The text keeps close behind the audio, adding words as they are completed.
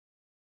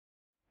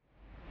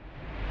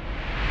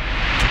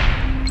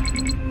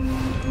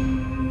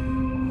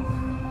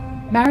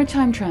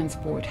Maritime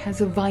transport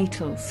has a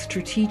vital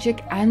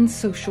strategic and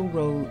social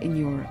role in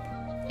Europe.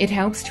 It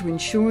helps to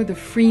ensure the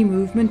free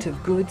movement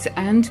of goods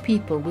and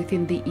people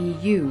within the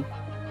EU,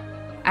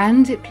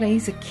 and it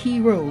plays a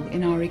key role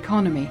in our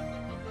economy.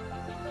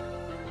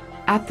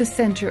 At the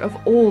centre of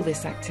all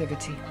this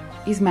activity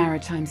is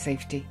maritime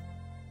safety.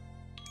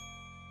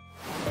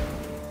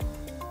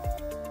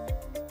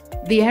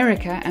 The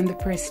Erika and the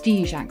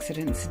Prestige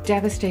accidents,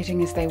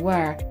 devastating as they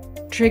were,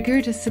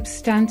 triggered a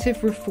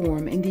substantive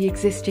reform in the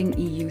existing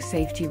EU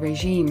safety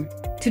regime.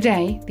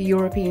 Today, the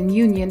European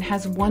Union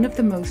has one of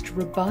the most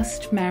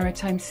robust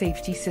maritime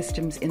safety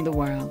systems in the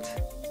world.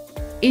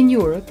 In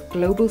Europe,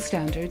 global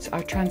standards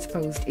are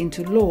transposed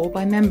into law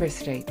by member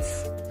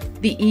states.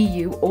 The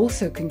EU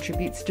also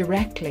contributes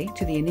directly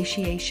to the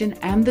initiation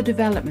and the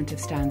development of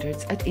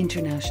standards at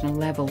international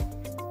level.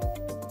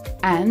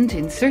 And,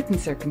 in certain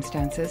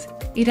circumstances,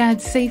 it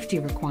adds safety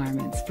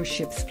requirements for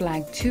ships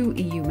flagged to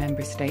EU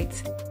member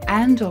states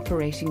and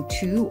operating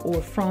to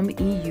or from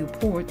EU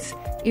ports,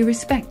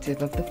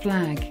 irrespective of the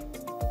flag.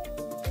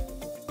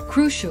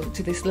 Crucial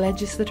to this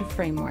legislative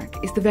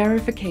framework is the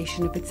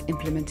verification of its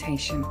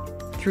implementation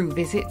through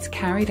visits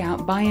carried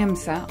out by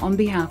EMSA on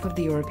behalf of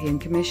the European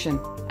Commission,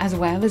 as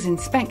well as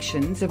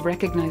inspections of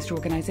recognised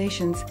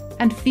organisations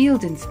and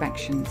field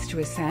inspections to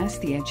assess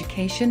the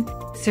education,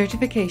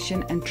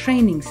 certification and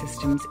training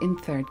systems in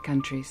third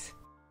countries.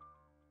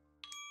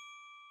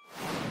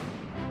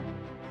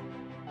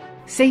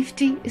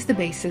 Safety is the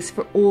basis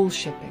for all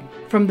shipping.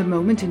 From the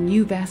moment a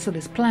new vessel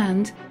is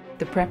planned,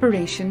 the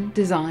preparation,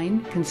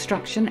 design,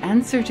 construction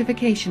and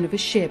certification of a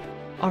ship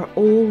are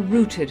all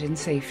rooted in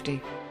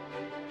safety.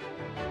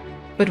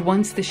 But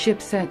once the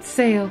ship sets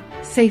sail,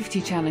 safety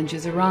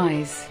challenges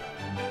arise.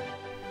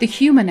 The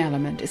human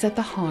element is at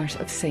the heart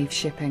of safe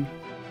shipping.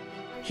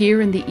 Here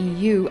in the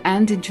EU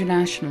and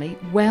internationally,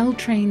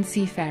 well-trained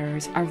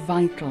seafarers are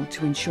vital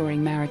to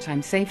ensuring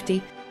maritime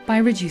safety by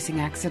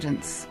reducing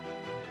accidents.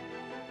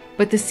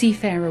 But the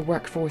seafarer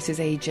workforce is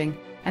ageing,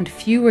 and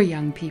fewer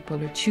young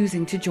people are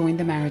choosing to join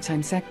the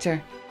maritime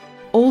sector.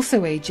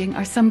 Also ageing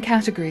are some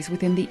categories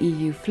within the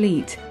EU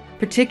fleet,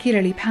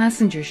 particularly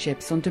passenger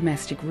ships on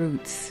domestic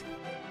routes.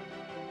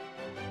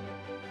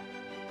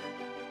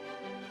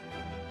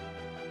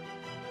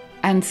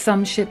 And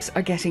some ships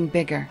are getting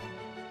bigger,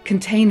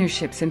 container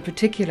ships in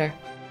particular.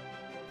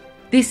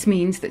 This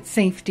means that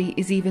safety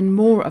is even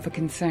more of a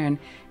concern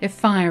if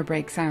fire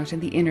breaks out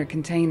in the inner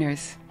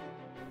containers.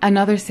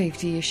 Another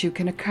safety issue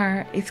can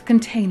occur if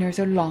containers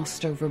are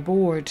lost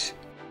overboard.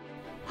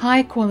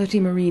 High-quality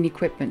marine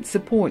equipment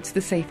supports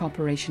the safe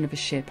operation of a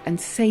ship and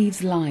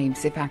saves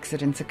lives if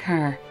accidents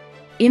occur.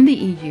 In the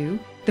EU,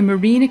 the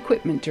Marine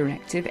Equipment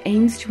Directive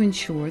aims to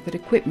ensure that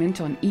equipment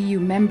on EU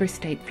member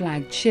state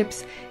flagged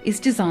ships is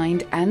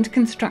designed and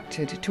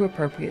constructed to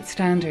appropriate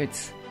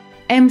standards.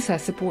 EMSA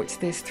supports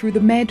this through the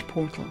MED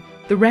portal,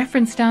 the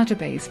reference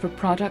database for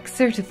products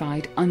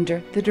certified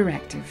under the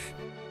directive.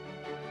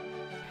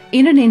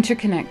 In an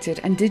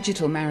interconnected and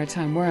digital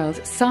maritime world,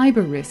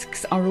 cyber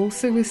risks are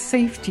also a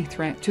safety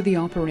threat to the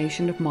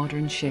operation of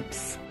modern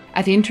ships.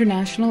 At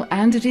international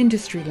and at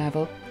industry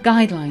level,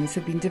 guidelines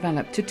have been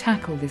developed to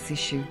tackle this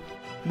issue.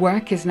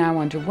 Work is now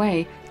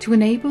underway to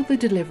enable the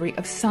delivery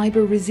of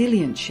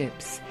cyber-resilient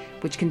ships,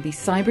 which can be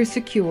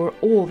cyber-secure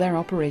all their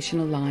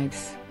operational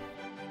lives.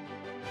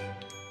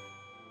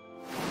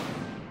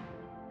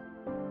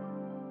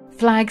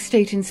 Flag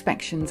state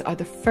inspections are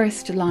the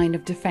first line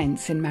of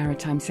defence in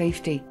maritime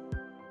safety.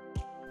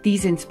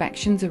 These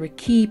inspections are a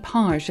key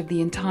part of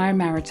the entire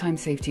maritime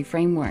safety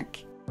framework.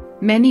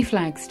 Many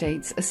flag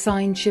states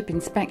assign ship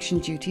inspection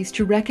duties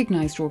to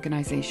recognised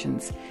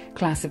organisations,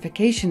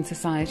 classification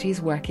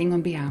societies working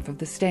on behalf of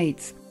the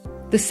states.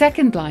 The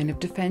second line of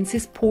defence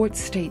is port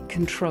state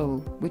control,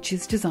 which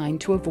is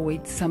designed to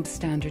avoid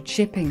substandard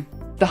shipping.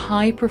 The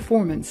high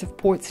performance of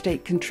port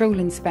state control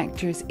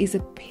inspectors is a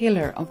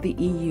pillar of the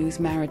EU's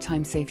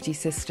maritime safety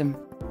system.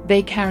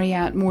 They carry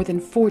out more than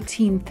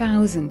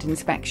 14,000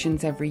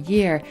 inspections every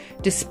year,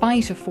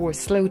 despite a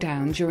forced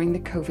slowdown during the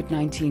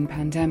COVID-19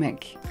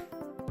 pandemic.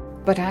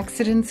 But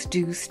accidents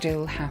do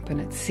still happen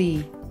at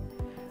sea.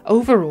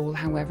 Overall,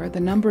 however, the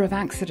number of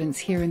accidents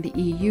here in the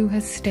EU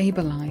has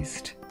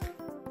stabilised.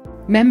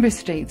 Member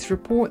states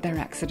report their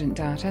accident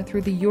data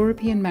through the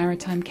European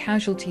Maritime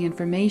Casualty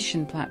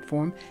Information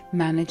Platform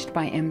managed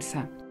by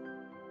EMSA.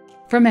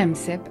 From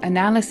EMSIP,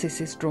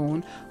 analysis is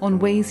drawn on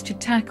ways to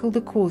tackle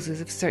the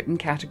causes of certain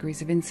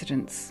categories of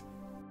incidents.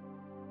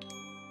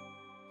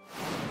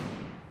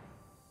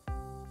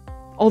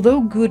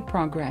 Although good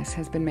progress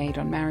has been made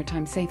on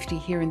maritime safety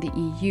here in the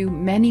EU,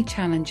 many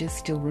challenges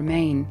still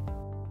remain.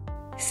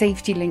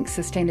 Safety-linked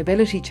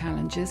sustainability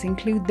challenges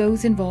include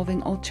those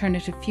involving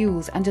alternative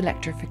fuels and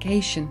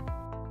electrification.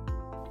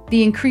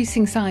 The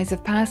increasing size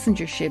of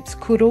passenger ships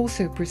could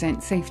also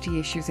present safety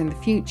issues in the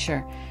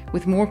future,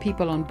 with more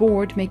people on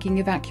board making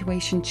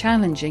evacuation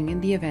challenging in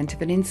the event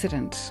of an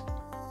incident.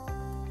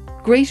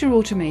 Greater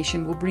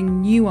automation will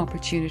bring new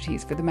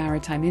opportunities for the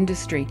maritime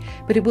industry,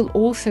 but it will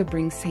also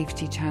bring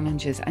safety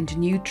challenges and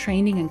new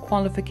training and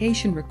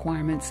qualification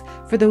requirements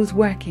for those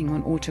working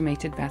on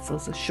automated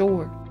vessels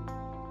ashore.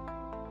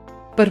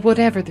 But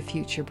whatever the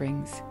future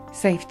brings,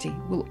 safety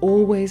will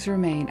always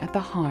remain at the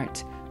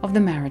heart of the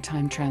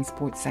maritime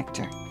transport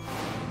sector.